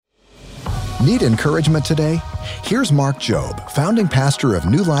Need encouragement today? Here's Mark Jobe, founding pastor of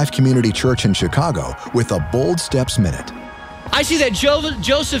New Life Community Church in Chicago, with a Bold Steps Minute. I see that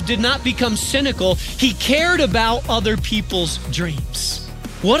Joseph did not become cynical. He cared about other people's dreams.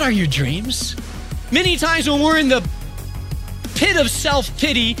 What are your dreams? Many times when we're in the pit of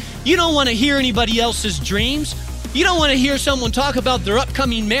self-pity, you don't want to hear anybody else's dreams. You don't want to hear someone talk about their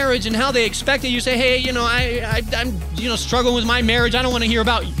upcoming marriage and how they expect it. You say, hey, I'm struggling with my marriage. I don't want to hear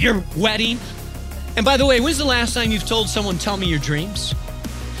about your wedding. And by the way, when's the last time you've told someone, tell me your dreams?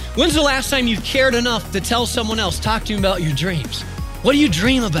 When's the last time you've cared enough to tell someone else, talk to me about your dreams? What do you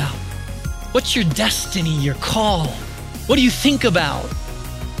dream about? What's your destiny, your call? What do you think about?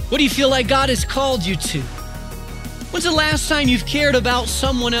 What do you feel like God has called you to? When's the last time you've cared about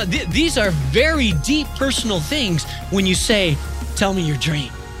someone else? These are very deep personal things when you say, tell me your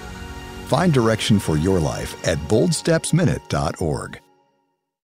dream. Find direction for your life at boldstepsminute.org.